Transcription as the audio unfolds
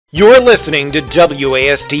You're listening to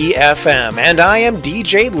WASD FM, and I am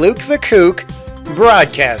DJ Luke the Kook,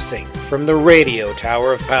 broadcasting from the Radio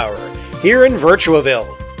Tower of Power, here in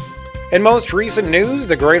Virtuaville. In most recent news,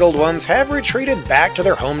 the Great Old Ones have retreated back to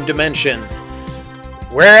their home dimension.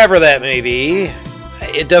 Wherever that may be,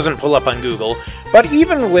 it doesn't pull up on Google, but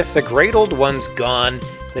even with the Great Old Ones gone,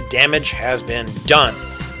 the damage has been done.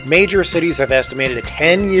 Major cities have estimated a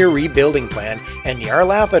 10-year rebuilding plan, and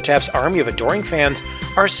Nyarlathotep's army of adoring fans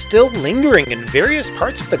are still lingering in various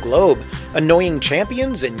parts of the globe, annoying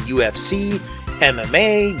champions in UFC,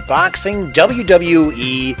 MMA, boxing,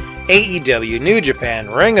 WWE, AEW, New Japan,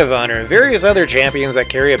 Ring of Honor, and various other champions that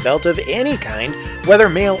carry a belt of any kind, whether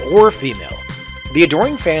male or female. The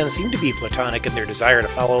adoring fans seem to be platonic in their desire to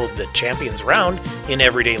follow the champions around in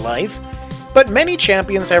everyday life, but many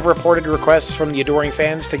champions have reported requests from the adoring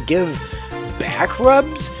fans to give back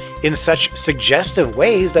rubs in such suggestive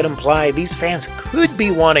ways that imply these fans could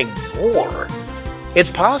be wanting more.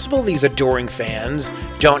 It's possible these adoring fans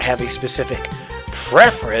don't have a specific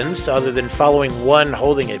preference other than following one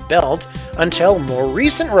holding a belt until more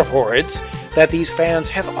recent reports that these fans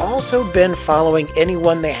have also been following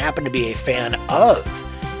anyone they happen to be a fan of.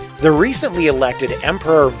 The recently elected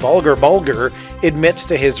Emperor Vulgar Bulgar admits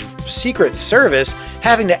to his Secret Service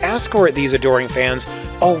having to escort these adoring fans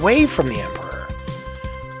away from the Emperor.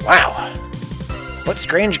 Wow. What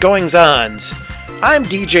strange goings-ons. I'm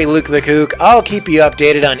DJ Luke the Kook. I'll keep you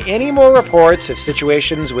updated on any more reports if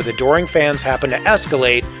situations with adoring fans happen to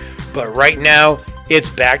escalate, but right now, it's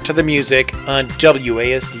back to the music on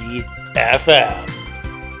WASD FM.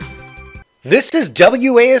 This is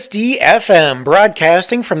WASD FM,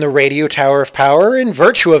 broadcasting from the Radio Tower of Power in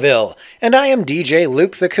Virtuaville, and I am DJ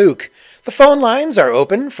Luke the Kook. The phone lines are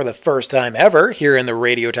open for the first time ever here in the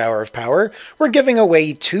Radio Tower of Power. We're giving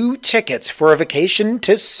away 2 tickets for a vacation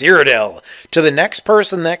to Cyrodiil to the next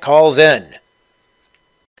person that calls in.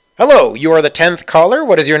 Hello, you are the 10th caller.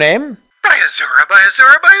 What is your name? Bayazura!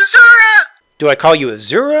 Do I call you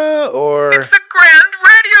Azura, or...? It's the Grand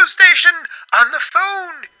Radio Station on the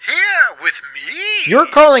phone, here with me. You're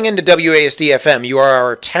calling into WASD FM. You are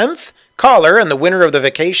our 10th caller and the winner of the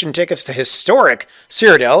vacation tickets to historic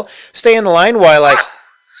Cyrodiil. Stay in the line while I... Oh,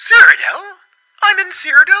 Cyrodiil? I'm in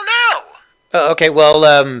Cyrodiil now. Okay, well,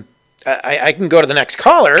 I can go to the next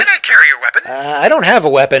caller. Can I carry your weapon? I don't have a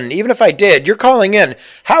weapon. Even if I did, you're calling in.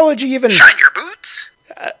 How would you even... Shine your boots?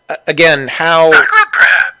 Again, how... Back rub,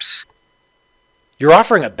 perhaps. You're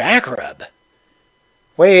offering a back rub.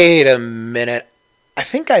 Wait a minute. I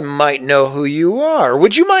think I might know who you are.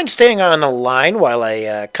 Would you mind staying on the line while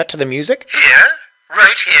I cut to the music? Here?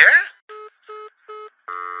 Right here?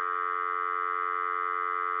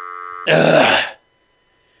 Ugh.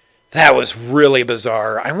 That was really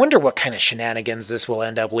bizarre. I wonder what kind of shenanigans this will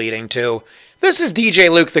end up leading to. This is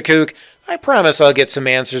DJ Luke the Kook. I promise I'll get some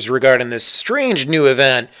answers regarding this strange new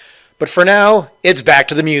event. But for now, it's back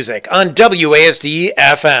to the music on WASD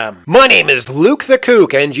FM. My name is Luke the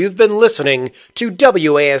Kook, and you've been listening to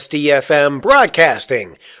WASD FM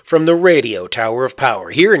broadcasting from the Radio Tower of Power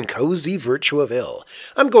here in cozy Virtuaville.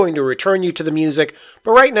 I'm going to return you to the music,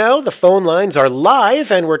 but right now the phone lines are live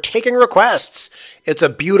and we're taking requests. It's a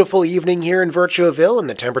beautiful evening here in Virtuaville, and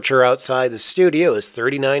the temperature outside the studio is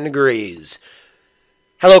 39 degrees.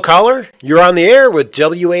 Hello, caller. You're on the air with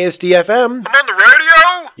WASD FM. I'm on the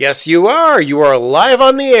radio? Yes, you are. You are live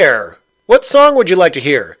on the air. What song would you like to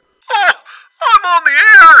hear? Oh, I'm on the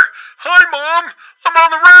air. Hi, Mom. I'm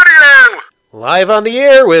on the radio. Live on the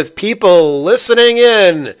air with people listening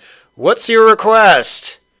in. What's your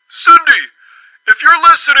request? Cindy, if you're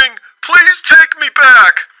listening, please take me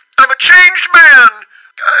back. I'm a changed man.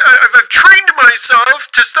 I've trained myself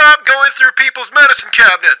to stop going through people's medicine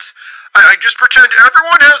cabinets. I just pretend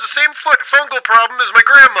everyone has the same foot fungal problem as my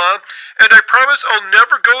grandma, and I promise I'll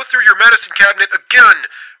never go through your medicine cabinet again.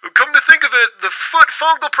 Come to think of it, the foot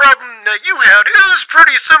fungal problem that you had is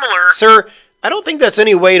pretty similar. Sir, I don't think that's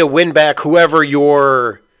any way to win back whoever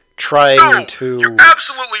you're trying to... You're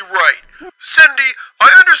absolutely right. Cindy,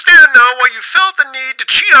 I understand now why you felt the need to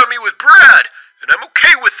cheat on me with Brad, and I'm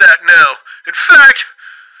okay with that now. In fact,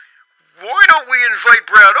 why don't we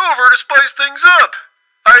invite Brad over to spice things up?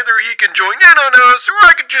 Either he can join in on us, or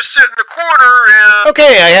I could just sit in the corner and...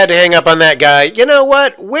 Okay, I had to hang up on that guy. You know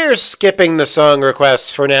what? We're skipping the song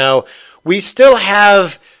requests for now. We still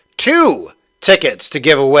have 2 tickets to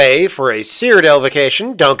give away for a Cyrodiil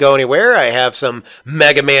vacation. Don't go anywhere. I have some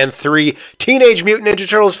Mega Man 3, Teenage Mutant Ninja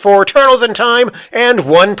Turtles 4, Turtles in Time, and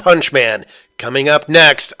One Punch Man coming up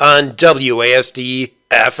next on WASD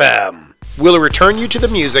FM. We'll return you to the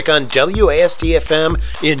music on WASD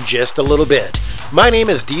FM in just a little bit. My name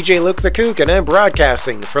is DJ Luke the Kook, and I'm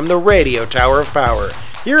broadcasting from the Radio Tower of Power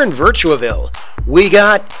here in Virtuaville. We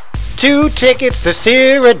got 2 tickets to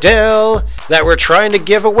Cyrodiil that we're trying to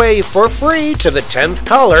give away for free to the 10th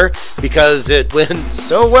caller because it went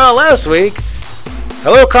so well last week.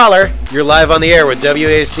 Hello, caller. You're live on the air with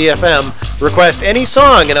WASD FM. Request any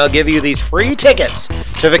song and I'll give you these free tickets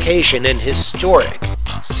to vacation in historic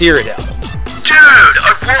Cyrodiil. Dude,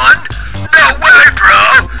 I won? No way,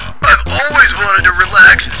 bro! I've always wanted to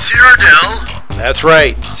relax in Cyrodiil. That's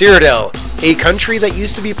right, Cyrodiil, a country that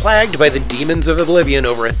used to be plagued by the demons of oblivion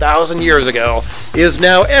over 1,000 years ago, is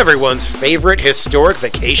now everyone's favorite historic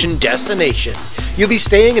vacation destination. You'll be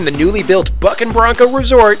staying in the newly built Buck and Bronco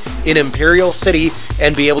Resort in Imperial City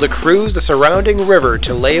and be able to cruise the surrounding river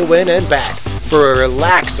to Leeuwin and back for a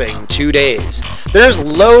relaxing 2 days. There's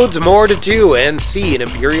loads more to do and see in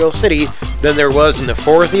Imperial City than there was in the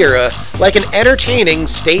 4th era, like an entertaining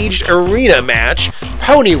staged arena match,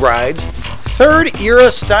 pony rides, 3rd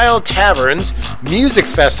era style taverns, music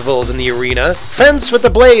festivals in the arena, Fence with the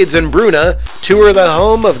Blades in Bruna, tour the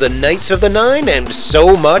home of the Knights of the Nine, and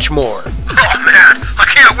so much more. Oh man, I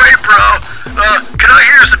can't wait, bro. Can I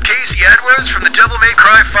hear some Casey Edwards from the Devil May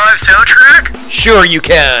Cry 5 soundtrack? Sure you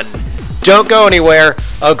can. Don't go anywhere.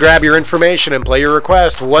 I'll grab your information and play your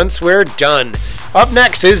request once we're done. Up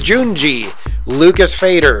next is Junji, Lucas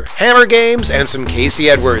Fader, Hammer Games, and some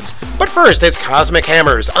Casey Edwards. But first, it's Cosmic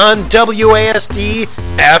Hammers on WASD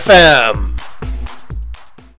FM.